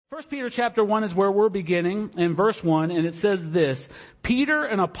1 Peter chapter 1 is where we're beginning in verse 1, and it says this: Peter,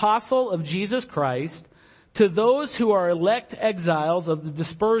 an apostle of Jesus Christ, to those who are elect exiles of the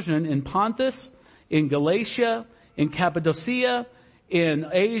dispersion in Pontus, in Galatia, in Cappadocia, in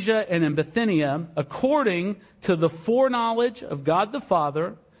Asia, and in Bithynia, according to the foreknowledge of God the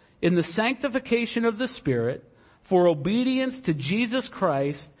Father, in the sanctification of the Spirit, for obedience to Jesus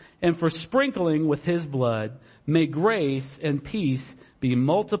Christ, and for sprinkling with His blood, may grace and peace be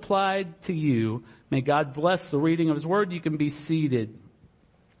multiplied to you. May God bless the reading of His Word. You can be seated.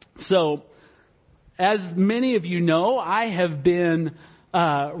 So, as many of you know, I have been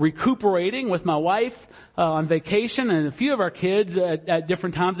recuperating with my wife on vacation, and a few of our kids at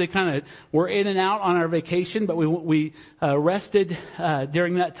different times, they kind of were in and out on our vacation, but we rested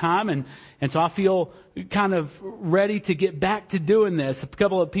during that time, and so I feel kind of ready to get back to doing this. A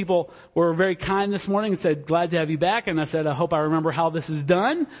couple of people were very kind this morning and said, glad to have you back. And I said, I hope I remember how this is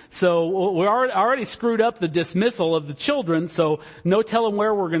done. So we already screwed up the dismissal of the children. So no telling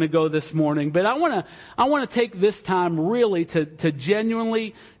where we're going to go this morning. But I want to take this time really to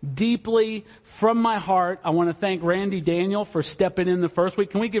genuinely, deeply, from my heart, I want to thank Randy Daniel for stepping in the first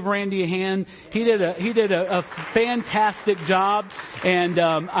week. Can we give Randy a hand? He did a fantastic job, and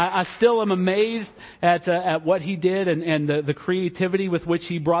I still am amazed at what he did and the creativity with which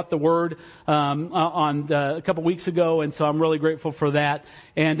he brought the word a couple weeks ago, and so I'm really grateful for that.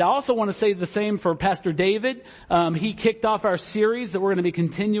 And I also want to say the same for Pastor David. He kicked off our series that we're going to be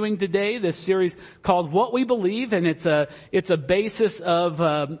continuing today. This series called "What We Believe," and it's a basis of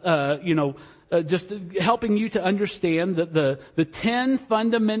just helping you to understand the 10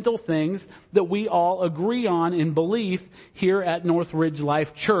 fundamental things that we all agree on in belief here at Northridge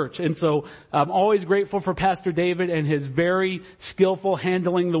Life Church. And so I'm always grateful for Pastor David and his very skillful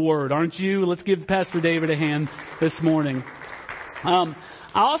handling the word. Aren't you? Let's give Pastor David a hand this morning.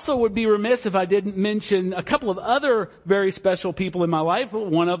 I also would be remiss if I didn't mention a couple of other very special people in my life.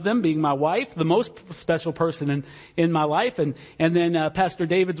 One of them being my wife, the most special person in my life, and then Pastor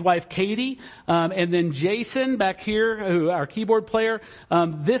David's wife, Katie, and then Jason back here, our keyboard player.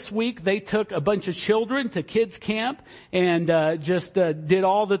 This week they took a bunch of children to kids camp and just did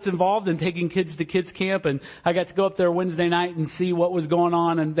all that's involved in taking kids to kids camp. And I got to go up there Wednesday night and see what was going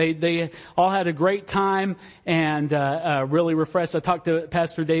on, and they all had a great time and really refreshed. I talked to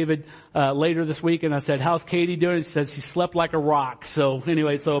Pastor David later this week, and I said, how's Katie doing? She said she slept like a rock. So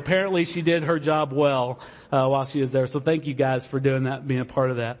anyway, so apparently she did her job well while she was there. So thank you guys for doing that, being a part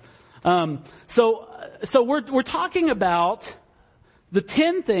of that. So we're talking about the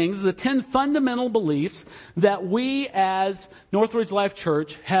 10 things, the 10 fundamental beliefs that we as Northridge Life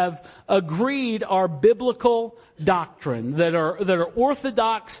Church have agreed are biblical doctrine, that are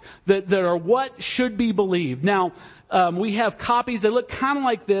orthodox, that are what should be believed. Now, we have copies. They look kind of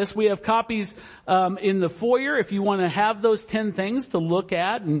like this. We have copies in the foyer. If you want to have those 10 things to look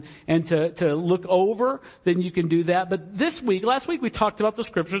at and to look over, then you can do that. But last week we talked about the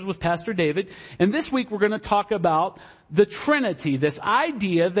scriptures with Pastor David, and this week we're going to talk about the Trinity, this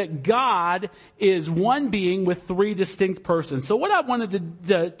idea that God is one being with three distinct persons. So what I wanted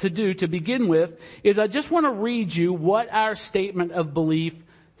to do to begin with is I just want to read you what our statement of belief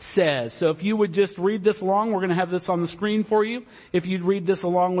says. So if you would just read this along, we're going to have this on the screen for you. If you'd read this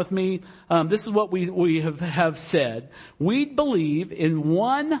along with me, this is what we have said. We believe in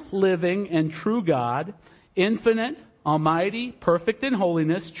one living and true God, infinite, almighty, perfect in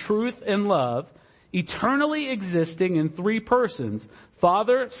holiness, truth, and love, eternally existing in three persons,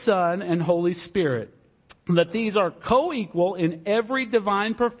 Father, Son, and Holy Spirit. That these are co-equal in every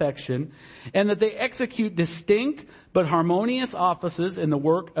divine perfection, and that they execute distinct but harmonious offices in the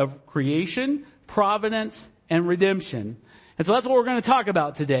work of creation, providence, and redemption. And so that's what we're going to talk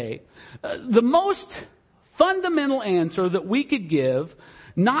about today. The most fundamental answer that we could give,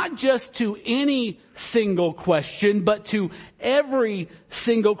 not just to any single question, but to every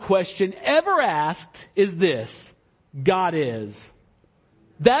single question ever asked, is this: God is.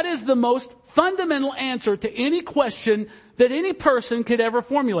 That is the most fundamental answer to any question that any person could ever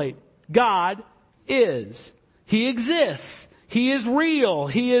formulate. God is. He exists. He is real.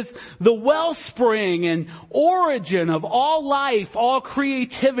 He is the wellspring and origin of all life, all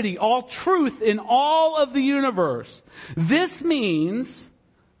creativity, all truth in all of the universe. This means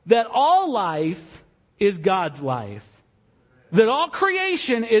that all life is God's life. That all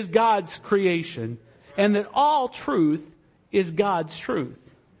creation is God's creation. And that all truth is God's truth.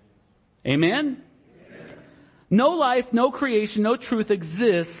 Amen? Amen? No life, no creation, no truth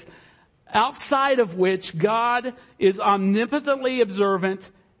exists outside of which God is omnipotently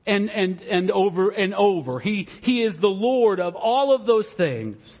observant and over and over. He is the Lord of all of those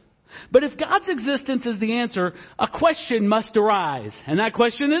things. But if God's existence is the answer, a question must arise. And that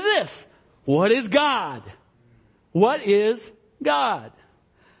question is this: what is God? What is God?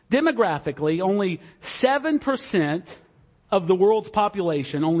 Demographically, only 7% of the world's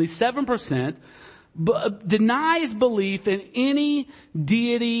population, only 7%, denies belief in any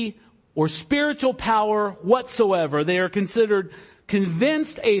deity or spiritual power whatsoever. They are considered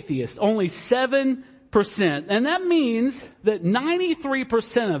convinced atheists, only 7%. And that means that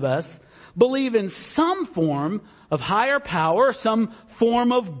 93% of us believe in some form of higher power, some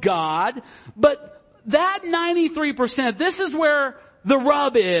form of God. But that 93%, this is where the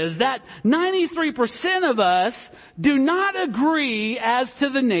rub is, that 93% of us do not agree as to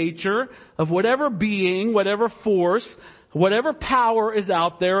the nature of whatever being, whatever force, whatever power is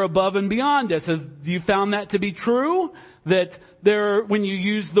out there above and beyond us. Have you found that to be true? That when you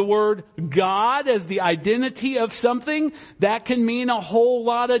use the word God as the identity of something, that can mean a whole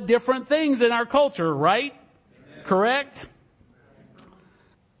lot of different things in our culture, right? Amen. Correct?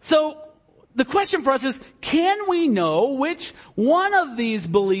 So, the question for us is, can we know which one of these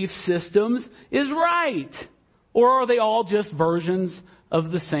belief systems is right? Or are they all just versions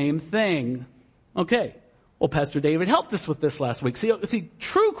of the same thing? Okay. Well, Pastor David helped us with this last week. See,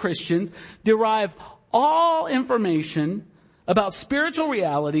 true Christians derive all information about spiritual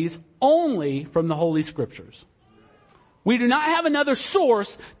realities only from the Holy Scriptures. We do not have another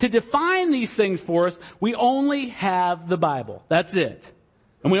source to define these things for us. We only have the Bible. That's it.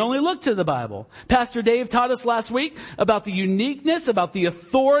 And we only look to the Bible. Pastor Dave taught us last week about the uniqueness, about the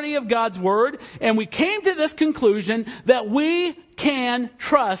authority of God's Word, and we came to this conclusion that we can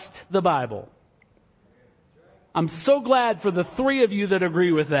trust the Bible. I'm so glad for the 3 of you that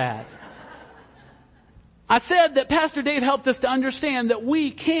agree with that. I said that Pastor Dave helped us to understand that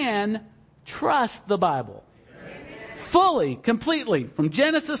we can trust the Bible. Fully, completely, from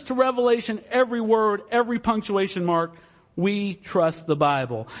Genesis to Revelation, every word, every punctuation mark, we trust the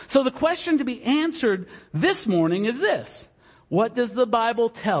Bible. So the question to be answered this morning is this: what does the Bible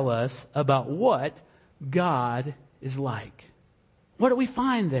tell us about what God is like? What do we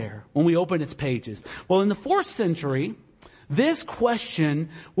find there when we open its pages? Well, in the 4th century, this question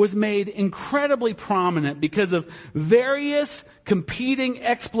was made incredibly prominent because of various competing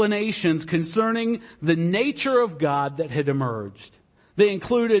explanations concerning the nature of God that had emerged. They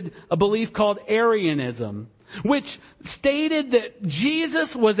included a belief called Arianism, which stated that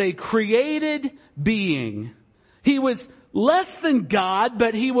Jesus was a created being. He was less than God,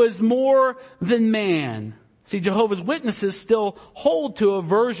 but he was more than man. See, Jehovah's Witnesses still hold to a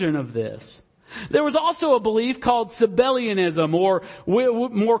version of this. There was also a belief called Sabellianism, or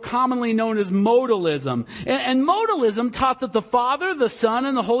more commonly known as modalism. And modalism taught that the Father, the Son,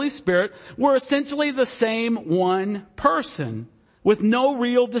 and the Holy Spirit were essentially the same one person, with no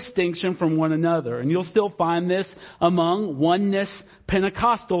real distinction from one another. And you'll still find this among oneness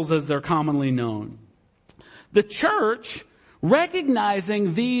Pentecostals, as they're commonly known. The church,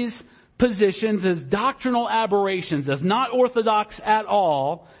 recognizing these positions as doctrinal aberrations, as not orthodox at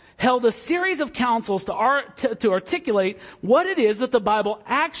all, held a series of councils to articulate what it is that the Bible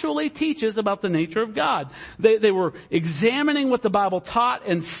actually teaches about the nature of God. They were examining what the Bible taught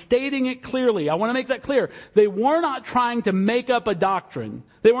and stating it clearly. I want to make that clear. They were not trying to make up a doctrine.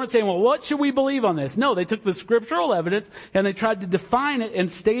 They weren't saying, well, what should we believe on this? No, they took the scriptural evidence and they tried to define it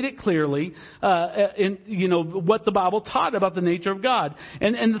and state it clearly, what the Bible taught about the nature of God.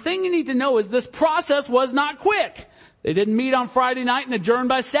 And the thing you need to know is this process was not quick. They didn't meet on Friday night and adjourn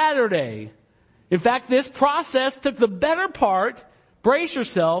by Saturday. In fact, this process took the better part, brace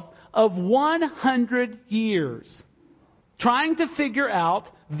yourself, of 100 years trying to figure out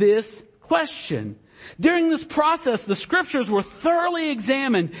this question. During this process, the scriptures were thoroughly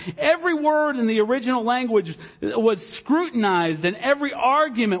examined. Every word in the original language was scrutinized, and every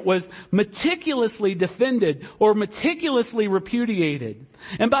argument was meticulously defended or meticulously repudiated.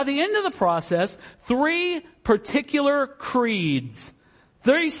 And by the end of the process, 3 particular creeds,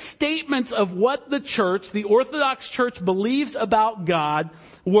 3 statements of what the church, the Orthodox Church, believes about God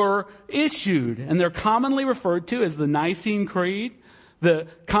were issued. And they're commonly referred to as the Nicene Creed, the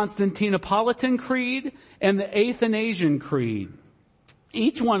Constantinopolitan Creed, and the Athanasian Creed.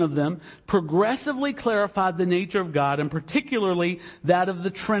 Each one of them progressively clarified the nature of God, and particularly that of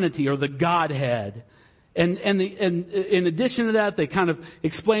the Trinity, or the Godhead. And in addition to that, they kind of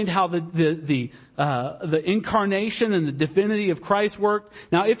explained how the incarnation and the divinity of Christ worked.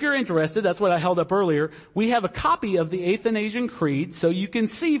 Now, if you're interested, that's what I held up earlier. We have a copy of the Athanasian Creed, so you can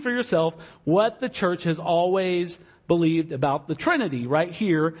see for yourself what the church has always believed about the Trinity right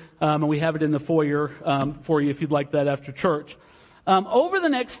here. And we have it in the foyer for you if you'd like that after church. Over the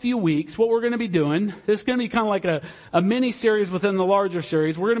next few weeks, what we're going to be doing, this is going to be kind of like a mini series within the larger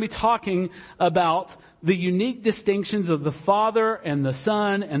series. We're going to be talking about the unique distinctions of the Father and the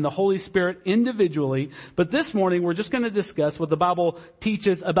Son and the Holy Spirit individually. But this morning, we're just going to discuss what the Bible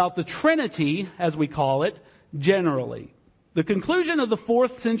teaches about the Trinity, as we call it, generally. The conclusion of the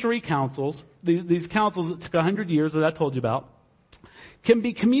 4th century councils, these councils that took 100 years that I told you about, can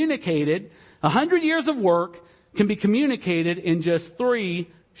be communicated, 100 years of work can be communicated in just 3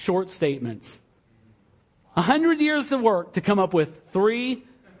 short statements. 100 years of work to come up with 3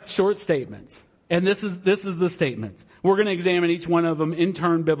 short statements. And this is the statements. We're going to examine each one of them in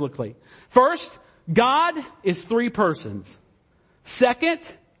turn biblically. First, God is 3 persons. Second,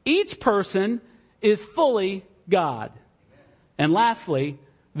 each person is fully God. And lastly,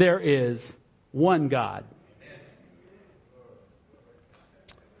 there is one God.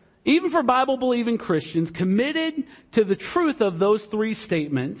 Even for Bible-believing Christians committed to the truth of those 3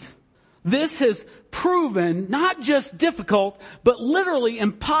 statements, this has proven not just difficult, but literally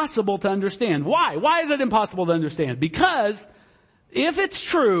impossible to understand. Why? Why is it impossible to understand? Because if it's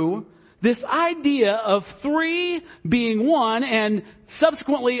true, this idea of 3 being 1 and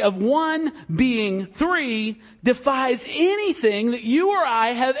subsequently of 1 being 3 defies anything that you or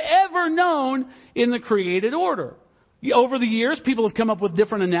I have ever known in the created order. Over the years, people have come up with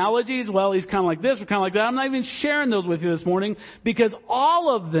different analogies. Well, he's kind of like this or kind of like that. I'm not even sharing those with you this morning because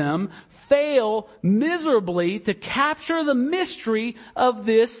all of them fail miserably to capture the mystery of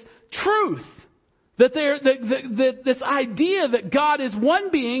this truth. That this idea that God is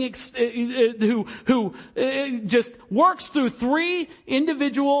one being who just works through 3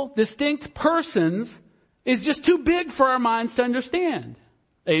 individual distinct persons is just too big for our minds to understand.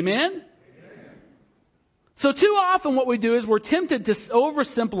 Amen? So too often what we do is we're tempted to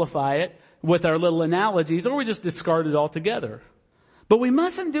oversimplify it with our little analogies, or we just discard it altogether. But we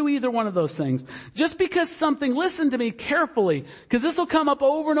mustn't do either one of those things. Just because something, listen to me carefully, because this will come up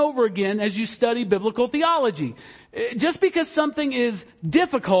over and over again as you study biblical theology. Just because something is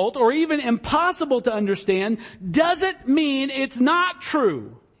difficult or even impossible to understand doesn't mean it's not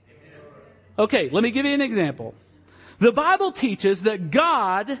true. Okay, let me give you an example. The Bible teaches that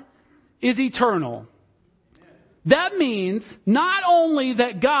God is eternal. That means not only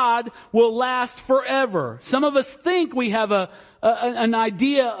that God will last forever. Some of us think we have an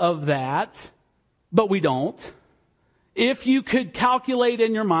idea of that, but we don't. If you could calculate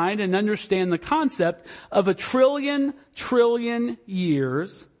in your mind and understand the concept of 1 trillion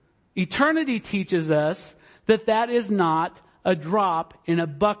years, eternity teaches us that is not a drop in a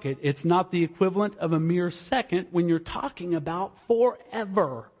bucket. It's not the equivalent of a mere second when you're talking about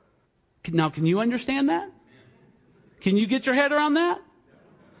forever. Now, can you understand that? Can you get your head around that?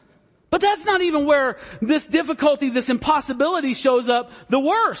 But that's not even where this difficulty, this impossibility shows up the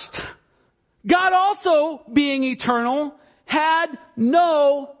worst. God also, being eternal, had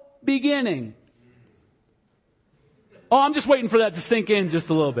no beginning. Oh, I'm just waiting for that to sink in just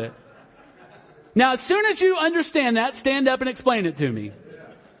a little bit. Now, as soon as you understand that, stand up and explain it to me.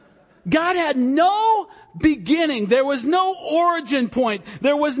 God had no beginning. There was no origin point.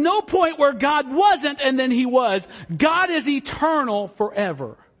 There was no point where God wasn't and then He was. God is eternal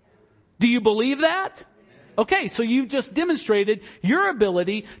forever. Do you believe that? Okay, so you've just demonstrated your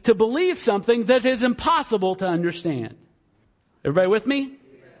ability to believe something that is impossible to understand. Everybody with me?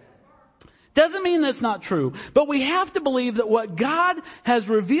 Doesn't mean that's not true, but we have to believe that what God has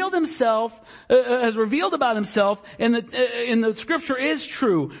revealed Himself, has revealed about Himself in the Scripture is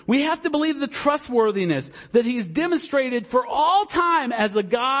true. We have to believe the trustworthiness that He's demonstrated for all time as a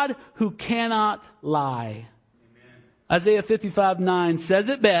God who cannot lie. Amen. Isaiah 55:9 says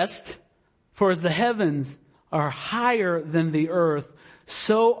it best, "For as the heavens are higher than the earth,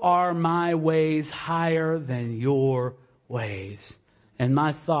 so are my ways higher than your ways, and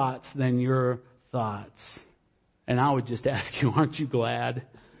my thoughts than your thoughts." And I would just ask you, aren't you glad?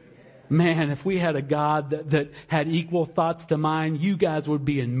 Man, if we had a God that had equal thoughts to mine, you guys would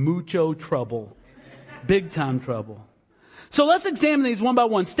be in mucho trouble. Big time trouble. So let's examine these one by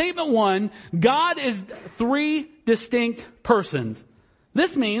one. Statement 1, God is 3 distinct persons.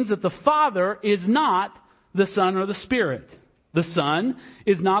 This means that the Father is not the Son or the Spirit. The Son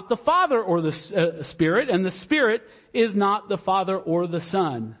is not the Father or the Spirit, and the Spirit is not the Father or the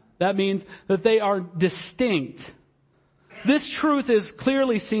Son. That means that they are distinct. This truth is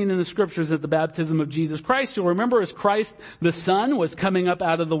clearly seen in the Scriptures at the baptism of Jesus Christ. You'll remember as Christ, the Son, was coming up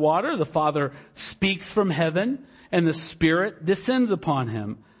out of the water, the Father speaks from heaven, and the Spirit descends upon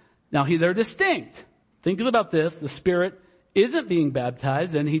Him. Now, they're distinct. Thinking about this, the Spirit isn't being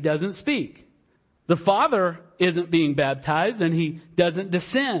baptized and he doesn't speak. The Father isn't being baptized and he doesn't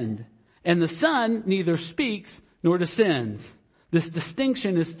descend. And the Son neither speaks nor descends. This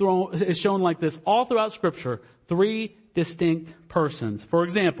distinction is shown like this all throughout Scripture. 3 distinct persons. For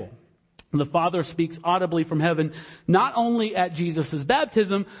example, the Father speaks audibly from heaven, not only at Jesus'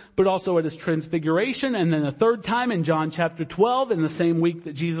 baptism, but also at his transfiguration, and then a third time in John chapter 12, in the same week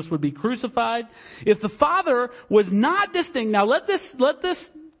that Jesus would be crucified. If the Father was not distinct, now let this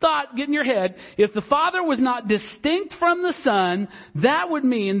thought get in your head. If the Father was not distinct from the Son, that would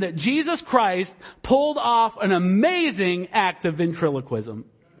mean that Jesus Christ pulled off an amazing act of ventriloquism.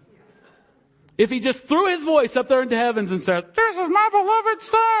 If he just threw his voice up there into heavens and said, "This is my beloved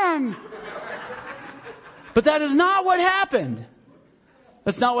Son." But that is not what happened.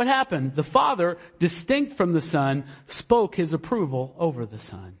 That's not what happened. The Father, distinct from the Son, spoke his approval over the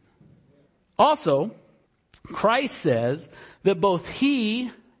Son. Also, Christ says that both he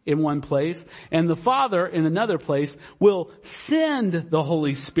in one place and the Father in another place will send the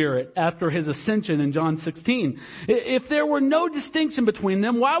Holy Spirit after his ascension in John 16. If there were no distinction between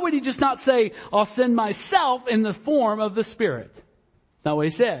them, why would he just not say, "I'll send myself in the form of the Spirit"? That's not what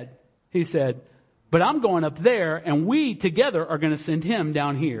he said. He said, "But I'm going up there and we together are going to send him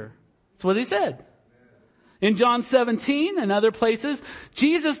down here." That's what he said. In John 17 and other places,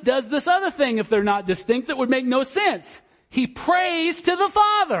 Jesus does this other thing if they're not distinct that would make no sense. He prays to the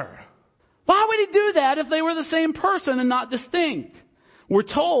Father. Why would he do that if they were the same person and not distinct? We're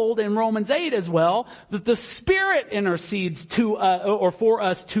told in Romans 8 as well that the Spirit intercedes to or for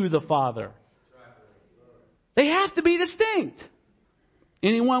us to the Father. They have to be distinct.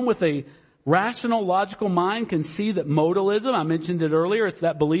 Anyone with a rational, logical mind can see that modalism, I mentioned it earlier, it's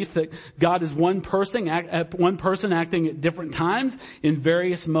that belief that God is one person acting at different times in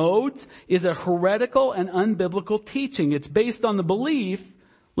various modes, is a heretical and unbiblical teaching. It's based on the belief,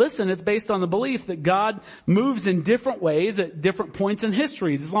 it's based on the belief that God moves in different ways at different points in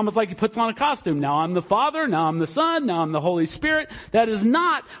history. It's almost like he puts on a costume. Now I'm the Father, now I'm the Son, now I'm the Holy Spirit. That is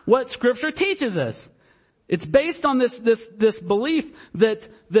not what Scripture teaches us. It's based on this belief that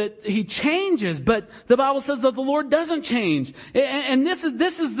he changes, but the Bible says that the Lord doesn't change. And this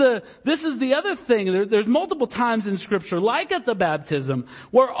is the other thing. There's multiple times in Scripture, like at the baptism,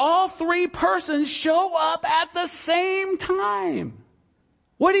 where all 3 persons show up at the same time.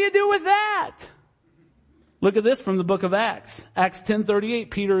 What do you do with that? Look at this from the book of Acts. Acts 10:38,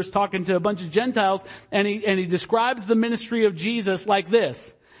 Peter is talking to a bunch of Gentiles, and he describes the ministry of Jesus like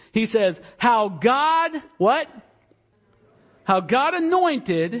this. He says, how God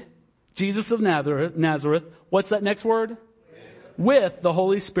anointed Jesus of Nazareth. What's that next word? With the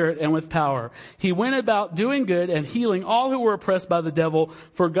Holy Spirit and with power. He went about doing good and healing all who were oppressed by the devil.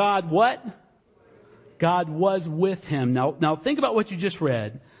 For God, what? God was with him. Now think about what you just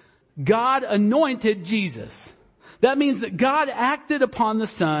read. God anointed Jesus. That means that God acted upon the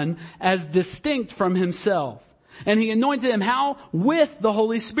Son as distinct from himself. And he anointed him how? With the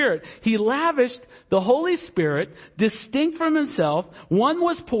Holy Spirit. He lavished the Holy Spirit distinct from himself. One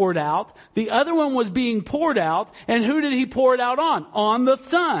was poured out. The other one was being poured out. And who did he pour it out on? On the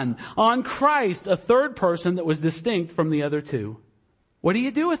Son. On Christ, a third person that was distinct from the other 2. What do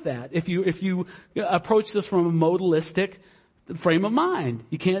you do with that? If you approach this from a modalistic frame of mind,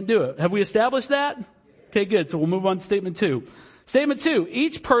 you can't do it. Have we established that? Okay, good. So we'll move on to statement 2. Statement 2,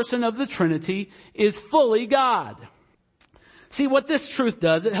 each person of the Trinity is fully God. See, what this truth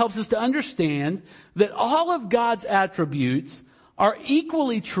does, it helps us to understand that all of God's attributes are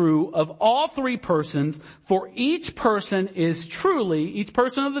equally true of all 3 persons, for each person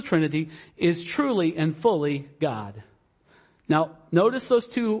of the Trinity is truly and fully God. Now, notice those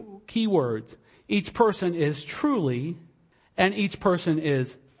 2 key words. Each person is truly, and each person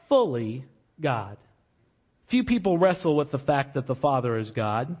is fully God. Few people wrestle with the fact that the Father is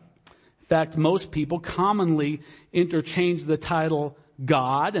God. In fact, most people commonly interchange the title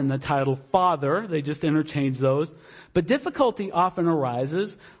God and the title Father. They just interchange those. But difficulty often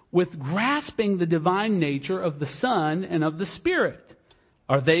arises with grasping the divine nature of the Son and of the Spirit.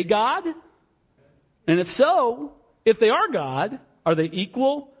 Are they God? And if so, if they are God, are they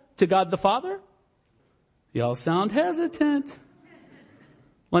equal to God the Father? Y'all sound hesitant.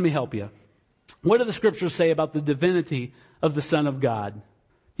 Let me help you. What do the Scriptures say about the divinity of the Son of God?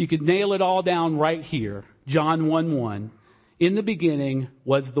 You could nail it all down right here. John 1:1. In the beginning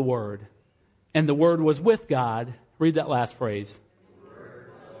was the Word, and the Word was with God. Read that last phrase.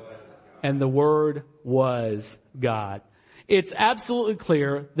 And the Word was God. It's absolutely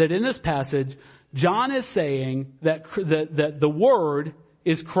clear that in this passage, John is saying that the Word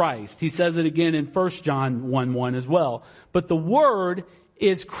is Christ. He says it again in 1 John 1:1 as well. But the Word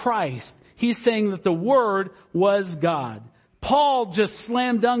is Christ. He's saying that the Word was God. Paul just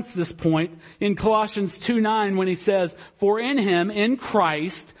slam dunks this point in Colossians 2:9 when he says, "For in him, in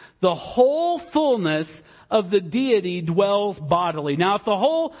Christ, the whole fullness of the deity dwells bodily." Now, if the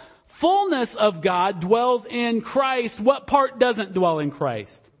whole fullness of God dwells in Christ, what part doesn't dwell in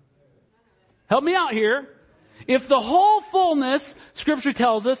Christ? Help me out here. If the whole fullness, Scripture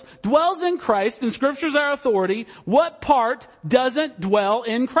tells us, dwells in Christ, and Scripture's our authority, what part doesn't dwell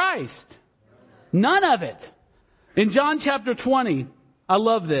in Christ? None of it. In John chapter 20, I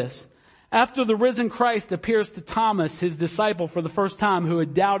love this. After the risen Christ appears to Thomas, his disciple, for the first time, who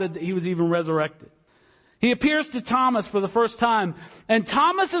had doubted that he was even resurrected. He appears to Thomas for the first time, and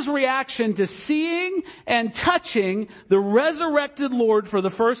Thomas's reaction to seeing and touching the resurrected Lord for the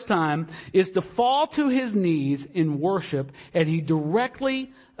first time is to fall to his knees in worship, and he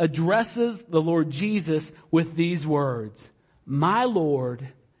directly addresses the Lord Jesus with these words, "My Lord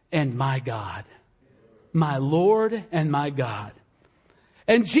and my God." My Lord and my God.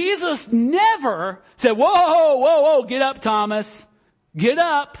 And Jesus never said, whoa, get up, Thomas. Get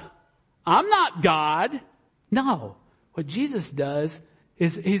up. I'm not God. No. What Jesus does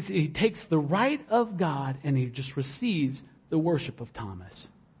is he takes the right of God and he just receives the worship of Thomas.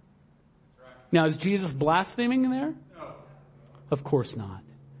 Now, is Jesus blaspheming there? No. Of course not.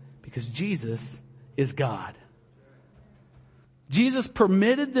 Because Jesus is God. Jesus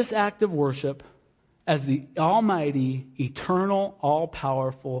permitted this act of worship as the almighty, eternal,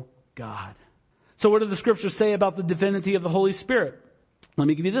 all-powerful God. So what do the Scriptures say about the divinity of the Holy Spirit? Let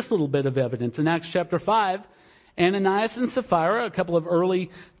me give you this little bit of evidence. In Acts chapter 5, Ananias and Sapphira, a couple of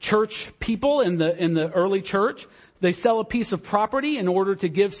early church people in the early church, they sell a piece of property in order to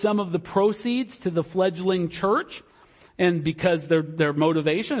give some of the proceeds to the fledgling church. And because their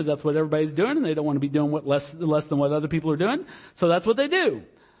motivation is that's what everybody's doing, and they don't want to be doing less than what other people are doing. So that's what they do.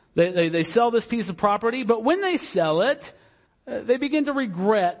 They sell this piece of property, but when they sell it, they begin to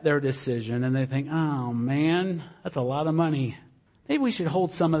regret their decision, and they think, oh man, that's a lot of money. Maybe we should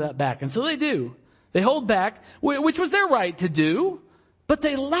hold some of that back. And so they do. They hold back, which was their right to do, but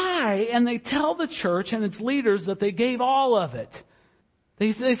they lie and they tell the church and its leaders that they gave all of it.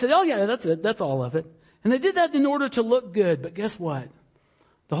 They said, oh yeah, that's it. That's all of it. And they did that in order to look good. But guess what?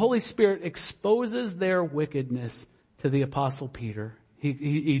 The Holy Spirit exposes their wickedness to the Apostle Peter.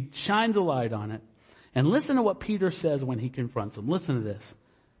 He shines a light on it. And listen to what Peter says when he confronts him. Listen to this.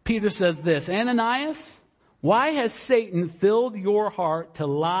 Peter says this, Ananias, why has Satan filled your heart to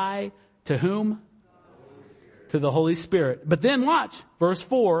lie to whom? To the Holy Spirit. But then watch, verse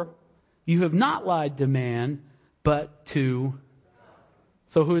 4, you have not lied to man, but to...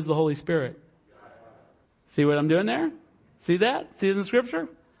 So who is the Holy Spirit? See what I'm doing there? See that? See it in the Scripture?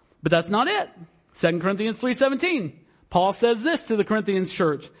 But that's not it. 2 Corinthians 3:17. Paul says this to the Corinthians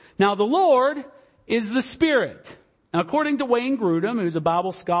church. Now the Lord is the Spirit. Now according to Wayne Grudem, who's a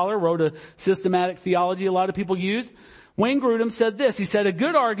Bible scholar, wrote a systematic theology a lot of people use, Wayne Grudem said this. He said, a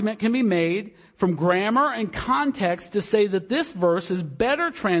good argument can be made from grammar and context to say that this verse is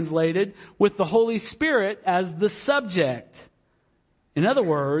better translated with the Holy Spirit as the subject. In other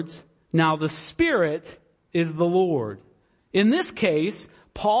words, now the Spirit is the Lord. In this case,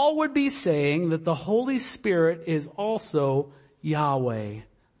 Paul would be saying that the Holy Spirit is also Yahweh,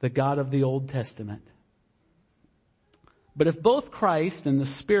 the God of the Old Testament. But if both Christ and the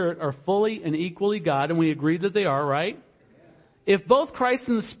Spirit are fully and equally God, and we agree that they are, right? If both Christ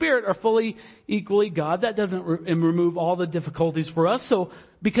and the Spirit are fully equally God, that doesn't remove all the difficulties for us. So,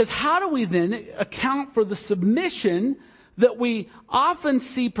 because how do we then account for the submission that we often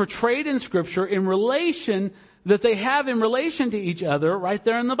see portrayed in Scripture in relation that they have in relation to each other right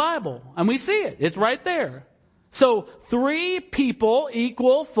there in the Bible? And we see it. It's right there. So three people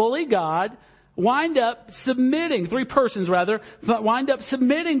equal, fully God, wind up submitting, three persons rather, wind up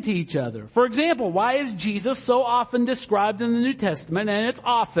submitting to each other. For example, why is Jesus so often described in the New Testament, and it's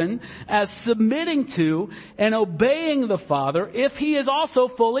often, as submitting to and obeying the Father if He is also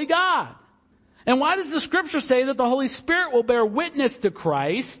fully God? And why does the Scripture say that the Holy Spirit will bear witness to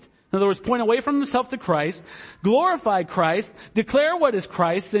Christ? In other words, point away from himself to Christ, glorify Christ, declare what is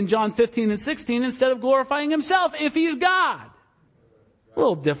Christ in John 15 and 16 instead of glorifying himself if he's God. A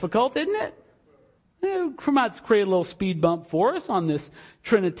little difficult, isn't it? Might create a little speed bump for us on this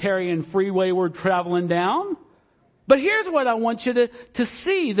Trinitarian freeway we're traveling down. But here's what I want you to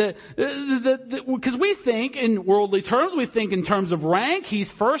see, because we think in worldly terms, we think in terms of rank.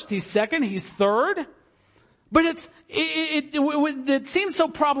 He's first, he's second, he's third. But it seems so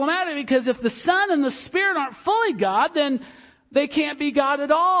problematic because if the Son and the Spirit aren't fully God, then they can't be God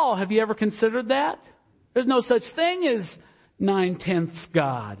at all. Have you ever considered that? There's no such thing as 9/10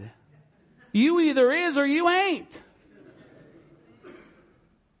 God. You either is or you ain't.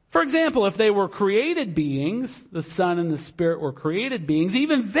 For example, if they were created beings, the Son and the Spirit were created beings,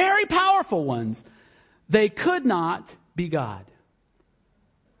 even very powerful ones, they could not be God.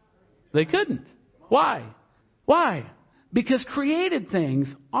 They couldn't. Why? Why? Because created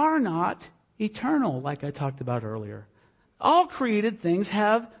things are not eternal, like I talked about earlier. All created things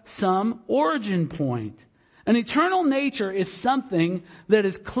have some origin point. An eternal nature is something that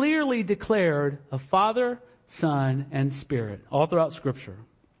is clearly declared of Father, Son, and Spirit, all throughout Scripture.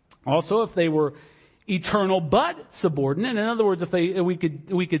 Also, if they were eternal but subordinate, in other words, if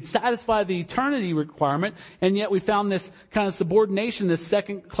we could satisfy the eternity requirement, and yet we found this kind of subordination, this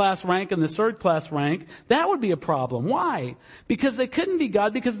second class rank and this third class rank, that would be a problem. Why? Because they couldn't be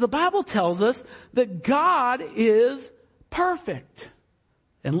God, because the Bible tells us that God is perfect.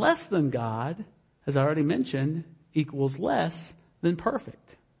 And less than God, as I already mentioned, equals less than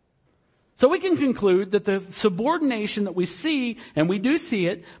perfect. So we can conclude that the subordination that we see, and we do see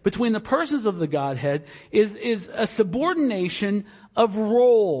it, between the persons of the Godhead is a subordination of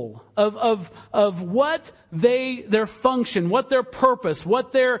role, of what their function, what their purpose,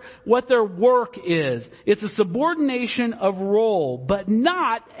 what their work is. It's a subordination of role, but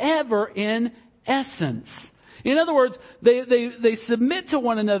not ever in essence. In other words, they submit to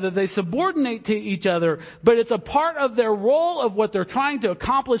one another, they subordinate to each other, but it's a part of their role of what they're trying to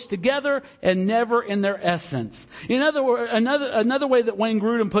accomplish together and never in their essence. In other words, another way that Wayne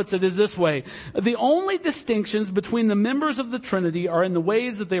Grudem puts it is this way: the only distinctions between the members of the Trinity are in the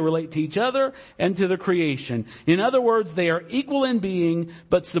ways that they relate to each other and to the creation. In other words, they are equal in being,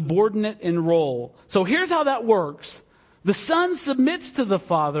 but subordinate in role. So here's how that works. The Son submits to the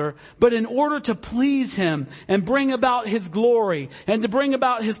Father, but in order to please Him and bring about His glory and to bring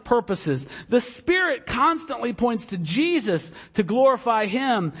about His purposes. The Spirit constantly points to Jesus to glorify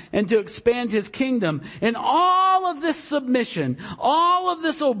Him and to expand His kingdom. And all of this submission, all of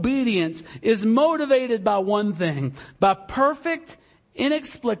this obedience is motivated by one thing: by perfect,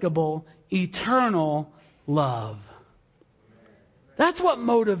 inexplicable, eternal love. That's what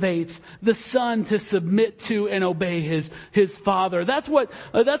motivates the Son to submit to and obey his Father. That's what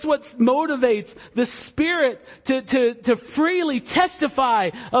motivates the Spirit to freely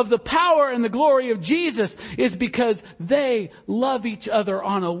testify of the power and the glory of Jesus, is because they love each other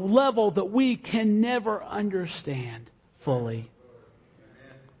on a level that we can never understand fully.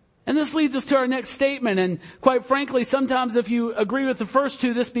 And this leads us to our next statement. And quite frankly, sometimes if you agree with the first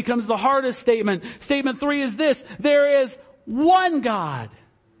two, this becomes the hardest statement. Statement 3 is this: there is one God.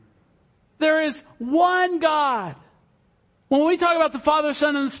 There is one God. When we talk about the Father,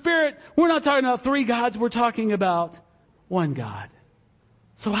 Son, and the Spirit, we're not talking about three gods, we're talking about one God.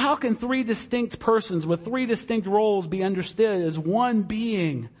 So how can three distinct persons with three distinct roles be understood as one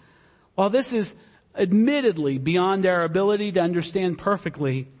being? While this is admittedly beyond our ability to understand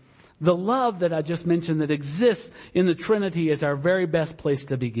perfectly, the love that I just mentioned that exists in the Trinity is our very best place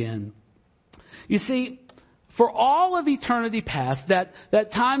to begin. You see, for all of eternity past,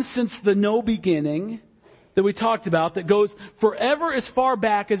 that time since the no beginning that we talked about, that goes forever as far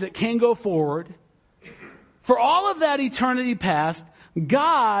back as it can go forward, for all of that eternity past,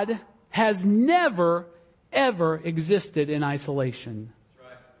 God has never, ever existed in isolation.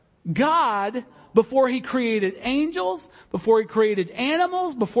 God, before He created angels, before He created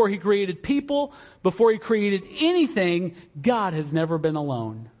animals, before He created people, before He created anything, God has never been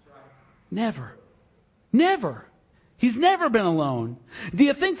alone. Never. Never. He's never been alone. Do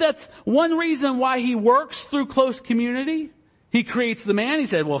you think that's one reason why He works through close community? He creates the man. He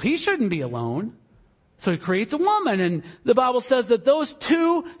said, well, he shouldn't be alone. So He creates a woman. And the Bible says that those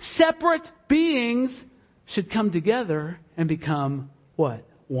two separate beings should come together and become what?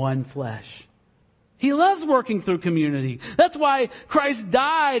 One flesh. He loves working through community. That's why Christ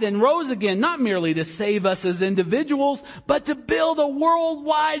died and rose again, not merely to save us as individuals, but to build a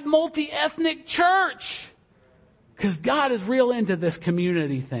worldwide multi-ethnic church. Because God is real into this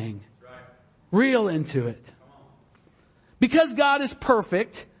community thing. Real into it. Because God is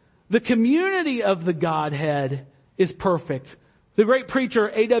perfect, the community of the Godhead is perfect. The great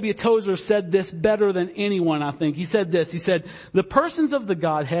preacher A.W. Tozer said this better than anyone, I think. He said this. He said, the persons of the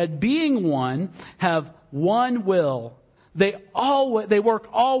Godhead, being one, have one will. They work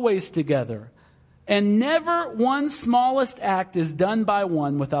always together. And never one smallest act is done by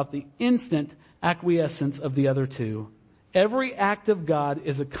one without the instant acquiescence of the other two. Every act of God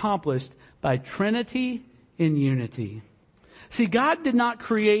is accomplished by Trinity in unity. See, God did not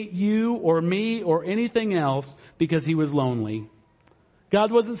create you or me or anything else because he was lonely.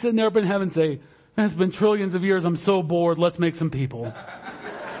 God wasn't sitting there up in heaven saying, it's been trillions of years, I'm so bored, let's make some people.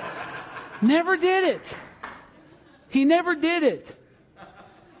 Never did it. He never did it.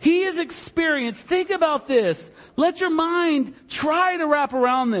 He has experienced, think about this. Let your mind try to wrap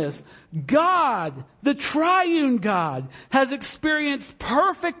around this. God, the triune God, has experienced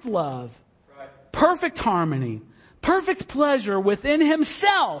perfect love, perfect harmony, perfect pleasure within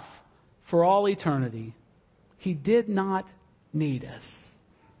himself for all eternity. He did not need us.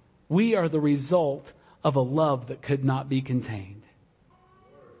 We are the result of a love that could not be contained.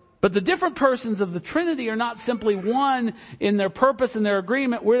 But the different persons of the Trinity are not simply one in their purpose and their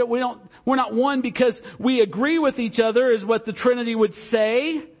agreement. We're not one because we agree with each other, is what the Trinity would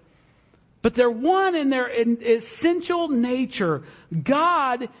say. But they're one in their essential nature.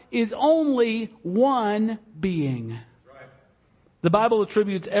 God is only one being. The Bible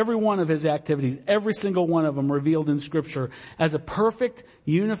attributes every one of his activities, every single one of them revealed in Scripture, as a perfect,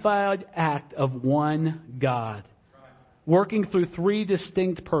 unified act of one God, working through three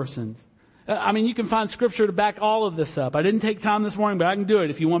distinct persons. I mean, you can find Scripture to back all of this up. I didn't take time this morning, but I can do it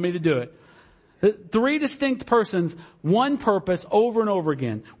if you want me to do it. Three distinct persons, one purpose over and over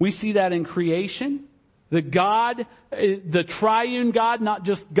again. We see that in creation. The God, the triune God, not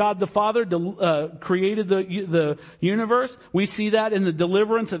just God the Father, created the universe. We see that in the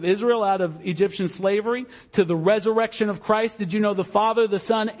deliverance of Israel out of Egyptian slavery, to the resurrection of Christ. Did you know the Father, the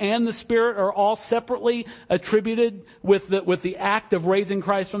Son, and the Spirit are all separately attributed with the act of raising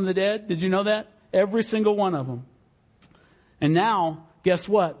Christ from the dead? Did you know that? Every single one of them. And now, guess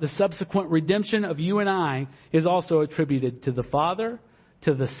what? The subsequent redemption of you and I is also attributed to the Father,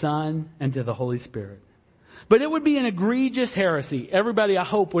 to the Son, and to the Holy Spirit. But it would be an egregious heresy. Everybody, I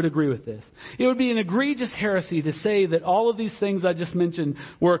hope, would agree with this. It would be an egregious heresy to say that all of these things I just mentioned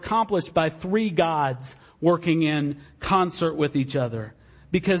were accomplished by three gods working in concert with each other.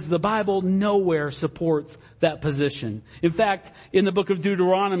 Because the Bible nowhere supports that position. In fact, in the book of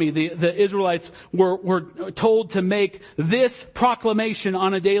Deuteronomy, the Israelites were told to make this proclamation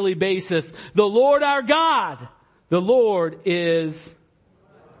on a daily basis. The Lord our God, the Lord is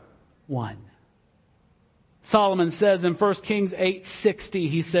one. Solomon says in 1 Kings 8:60,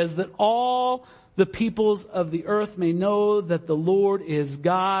 he says that all the peoples of the earth may know that the Lord is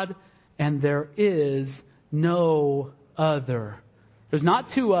God and there is no other. There's not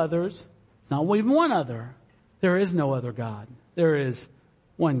two others. It's not even one other. There is no other God. There is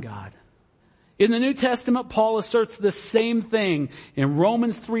one God. In the New Testament, Paul asserts the same thing in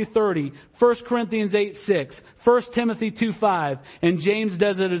Romans 3:30, 1 Corinthians 8:6, 1 Timothy 2:5, and James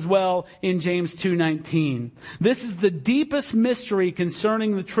does it as well in James 2:19. This is the deepest mystery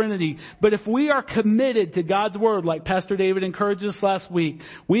concerning the Trinity. But if we are committed to God's Word, like Pastor David encouraged us last week,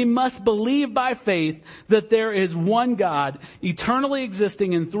 we must believe by faith that there is one God, eternally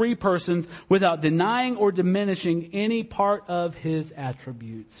existing in three persons, without denying or diminishing any part of his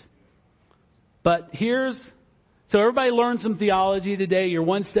attributes. But so everybody learned some theology today. You're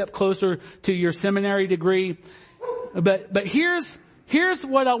one step closer to your seminary degree. But here's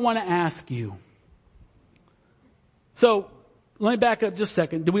what I want to ask you. So let me back up just a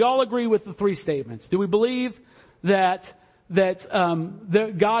second. Do we all agree with the three statements? Do we believe that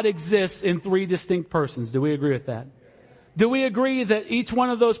God exists in three distinct persons? Do we agree with that? Do we agree that each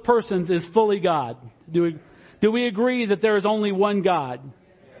one of those persons is fully God? Do we agree that there is only one God?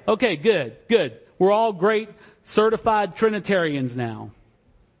 Okay, good. We're all great certified Trinitarians now.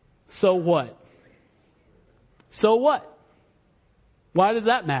 So what? Why does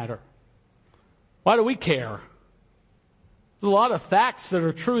that matter? Why do we care? There's a lot of facts that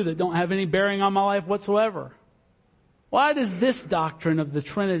are true that don't have any bearing on my life whatsoever. Why does this doctrine of the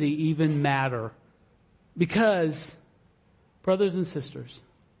Trinity even matter? Because, brothers and sisters,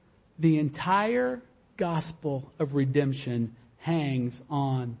 the entire gospel of redemption hangs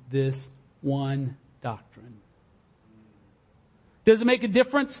on this one doctrine. Does it make a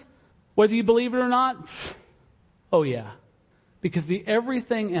difference whether you believe it or not? Oh yeah. Because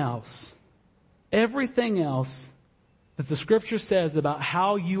everything else that the Scripture says about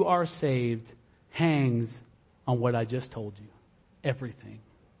how you are saved hangs on what I just told you. Everything.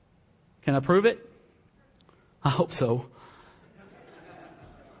 Can I prove it? I hope so.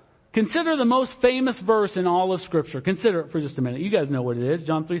 Consider the most famous verse in all of Scripture. Consider it for just a minute. You guys know what it is.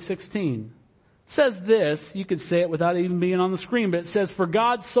 John 3:16. It says this. You could say it without even being on the screen, but it says, "For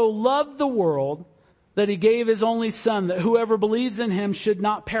God so loved the world that he gave his only Son, that whoever believes in him should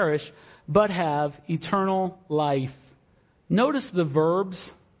not perish, but have eternal life." Notice the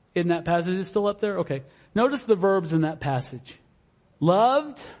verbs in that passage. Is it still up there? Okay. Notice the verbs in that passage.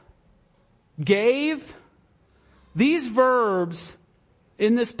 loved, gave. These verbs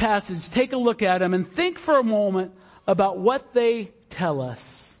in this passage, take a look at them and think for a moment about what they tell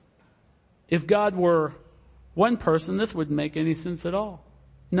us. If God were one person, this wouldn't make any sense at all.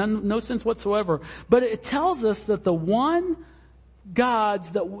 No sense whatsoever. But it tells us that the one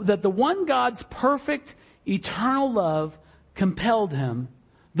God's perfect eternal love compelled him.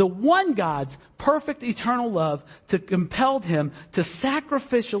 The one God's perfect eternal love compelled him to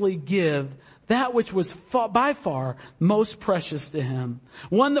sacrificially give that which was by far most precious to him.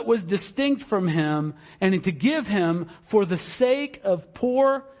 One that was distinct from him, and to give him for the sake of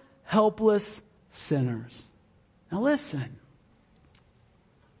poor, helpless sinners. Now listen.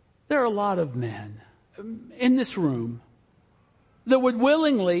 There are a lot of men in this room that would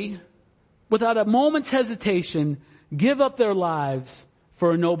willingly, without a moment's hesitation, give up their lives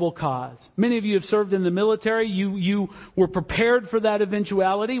for a noble cause. Many of you have served in the military. You were prepared for that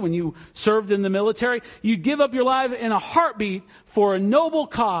eventuality when you served in the military. You'd give up your life in a heartbeat for a noble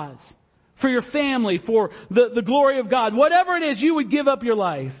cause, for your family, for the glory of God. Whatever it is, you would give up your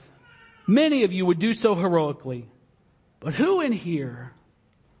life. Many of you would do so heroically. But who in here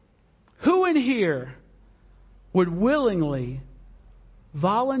would willingly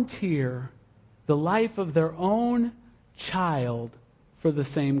volunteer the life of their own child for the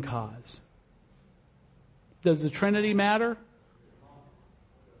same cause? Does the Trinity matter?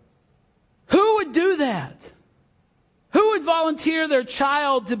 Who would do that? Who would volunteer their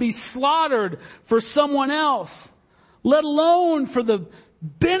child to be slaughtered for someone else, let alone for the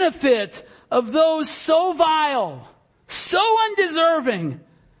benefit of those so vile, so undeserving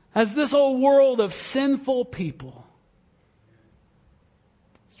as this old world of sinful people?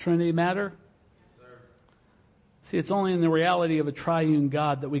 Does Trinity matter? See, it's only in the reality of a triune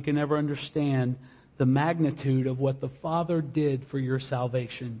God that we can ever understand the magnitude of what the Father did for your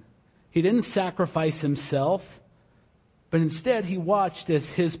salvation. He didn't sacrifice himself, but instead he watched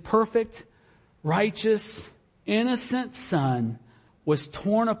as his perfect, righteous, innocent Son was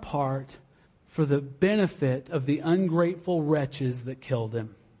torn apart for the benefit of the ungrateful wretches that killed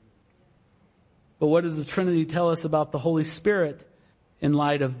him. But what does the Trinity tell us about the Holy Spirit in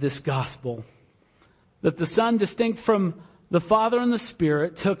light of this gospel? That the Son, distinct from the Father and the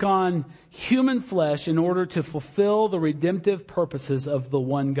Spirit, took on human flesh in order to fulfill the redemptive purposes of the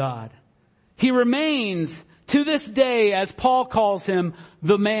one God. He remains to this day, as Paul calls him,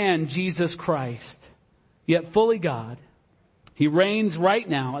 the man, Jesus Christ, yet fully God. He reigns right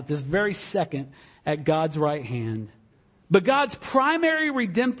now at this very second at God's right hand. But God's primary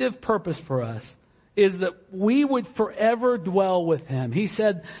redemptive purpose for us is that we would forever dwell with him. He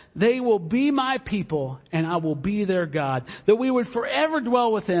said, they will be my people and I will be their God. That we would forever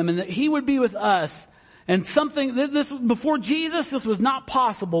dwell with him and that he would be with us. And before Jesus, this was not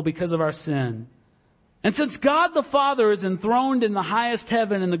possible because of our sin. And since God the Father is enthroned in the highest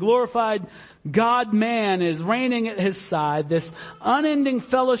heaven and the glorified God-man is reigning at his side, this unending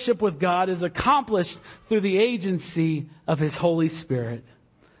fellowship with God is accomplished through the agency of his Holy Spirit.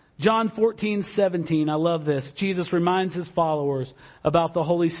 John 14:17, I love this. Jesus reminds his followers about the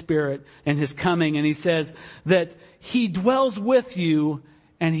Holy Spirit and his coming. And he says that he dwells with you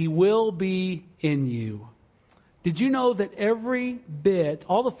and he will be in you. Did you know that every bit,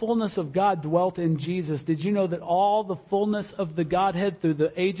 all the fullness of God dwelt in Jesus? Did you know that all the fullness of the Godhead through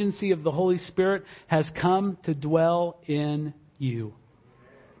the agency of the Holy Spirit has come to dwell in you?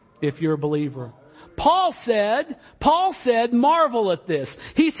 If you're a believer. Paul said, marvel at this.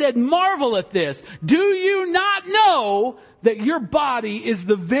 He said, marvel at this. Do you not know that your body is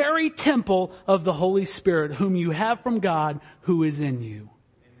the very temple of the Holy Spirit, whom you have from God, who is in you?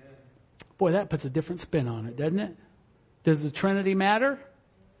 Amen. Boy, that puts a different spin on it, doesn't it? Does the Trinity matter?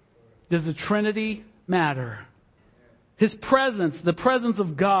 Does the Trinity matter? His presence, the presence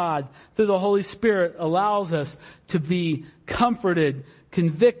of God through the Holy Spirit, allows us to be comforted,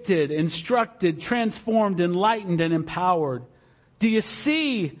 convicted, instructed, transformed, enlightened, and empowered. Do you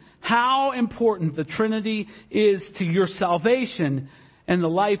see how important the Trinity is to your salvation and the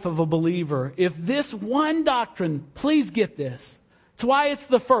life of a believer? If this one doctrine, please get this. It's why it's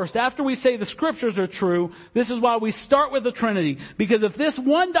the first. After we say the scriptures are true, this is why we start with the Trinity. Because if this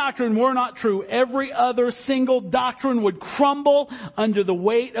one doctrine were not true, every other single doctrine would crumble under the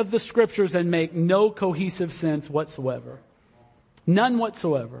weight of the scriptures and make no cohesive sense whatsoever. None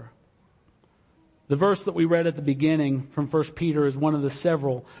whatsoever. The verse that we read at the beginning from 1 Peter is one of the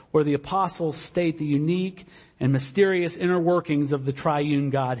several where the apostles state the unique and mysterious inner workings of the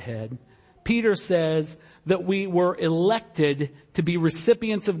triune Godhead. Peter says that we were elected to be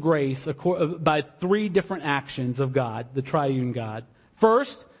recipients of grace by three different actions of God, the triune God.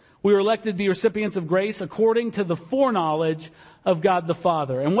 First, we were elected to be recipients of grace according to the foreknowledge of God the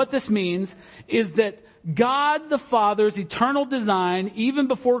Father. And what this means is that God the Father's eternal design, even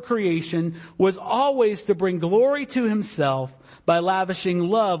before creation, was always to bring glory to himself by lavishing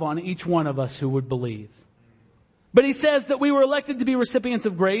love on each one of us who would believe. But he says that we were elected to be recipients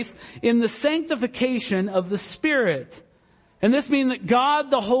of grace in the sanctification of the Spirit. And this means that God,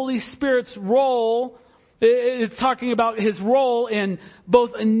 the Holy Spirit's role, it's talking about his role in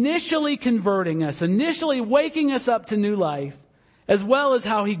both initially converting us, initially waking us up to new life, as well as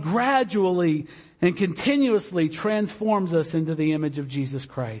how he gradually and continuously transforms us into the image of Jesus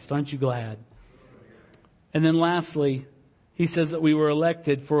Christ. Aren't you glad? And then lastly, he says that we were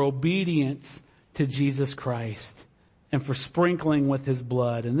elected for obedience to Jesus Christ and for sprinkling with his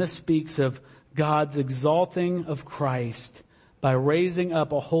blood. And this speaks of God's exalting of Christ by raising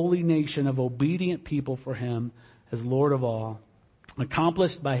up a holy nation of obedient people for him as Lord of all,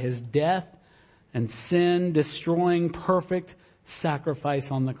 accomplished by his death and sin destroying perfect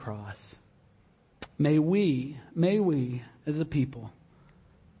sacrifice on the cross. May we as a people,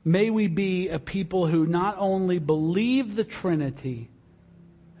 may we be a people who not only believe the Trinity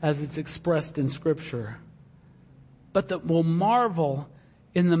as it's expressed in Scripture, but that will marvel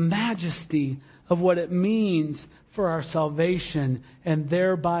in the majesty of what it means for our salvation and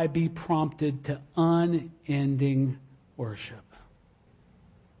thereby be prompted to unending worship.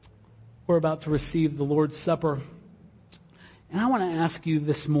 We're about to receive the Lord's Supper. And I want to ask you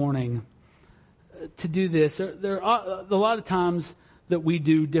this morning to do this. There are a lot of times that we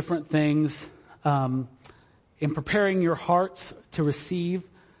do different things in preparing your hearts to receive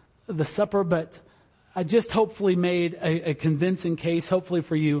the supper, but I just hopefully made a convincing case, hopefully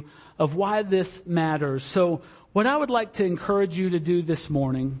for you, of why this matters. So what I would like to encourage you to do this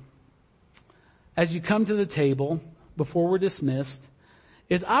morning, as you come to the table, before we're dismissed,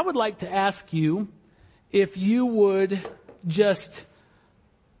 is I would like to ask you if you would just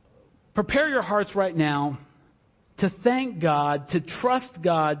prepare your hearts right now to thank God, to trust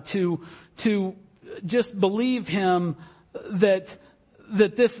God, to just believe him that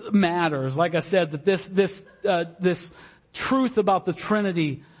this matters. Like I said, that this truth about the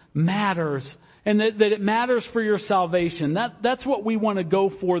Trinity matters, and that it matters for your salvation. That's what we want to go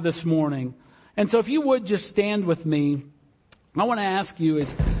for this morning. And so if you would just stand with me, I want to ask you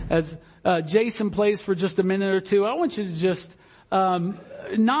as Jason plays for just a minute or two, I want you to just a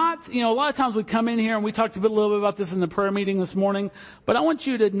lot of times we come in here and we talked a little bit about this in the prayer meeting this morning, but I want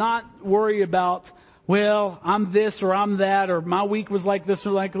you to not worry about, well, I'm this or I'm that, or my week was like this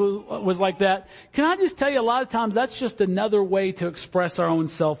or was like that. Can I just tell you, a lot of times that's just another way to express our own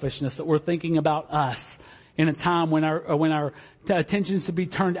selfishness, that we're thinking about us in a time when our attention should be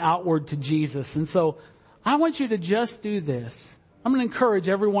turned outward to Jesus. And so I want you to just do this. I'm going to encourage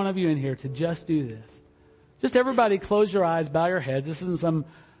every one of you in here to just do this. Just everybody close your eyes, bow your heads. This isn't some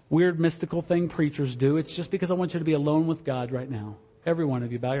weird mystical thing preachers do. It's just because I want you to be alone with God right now. Every one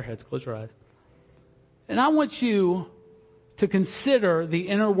of you, bow your heads, close your eyes. And I want you to consider the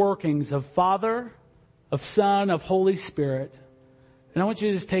inner workings of Father, of Son, of Holy Spirit. And I want you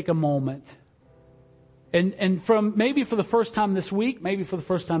to just take a moment. And from maybe for the first time this week, maybe for the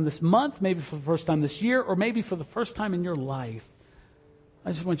first time this month, maybe for the first time this year, or maybe for the first time in your life,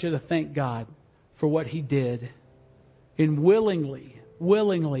 I just want you to thank God for what he did in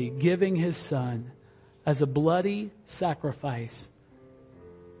willingly giving his Son as a bloody sacrifice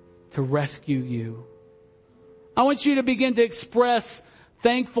to rescue you. I want you to begin to express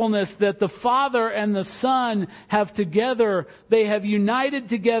thankfulness that the Father and the Son have together, they have united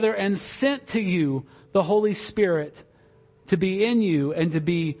together and sent to you the Holy Spirit to be in you and to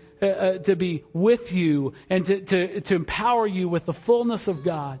be with you and to empower you with the fullness of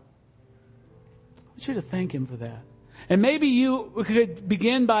God. I want you to thank him for that. And maybe you could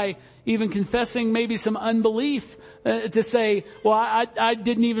begin by even confessing maybe some unbelief to say, well, I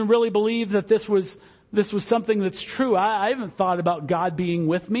didn't even really believe that this was something that's true. I haven't thought about God being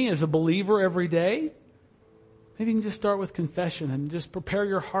with me as a believer every day. Maybe you can just start with confession and just prepare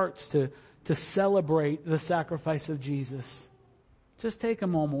your hearts to celebrate the sacrifice of Jesus. Just take a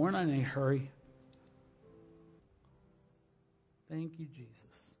moment. We're not in a hurry. Thank you, Jesus.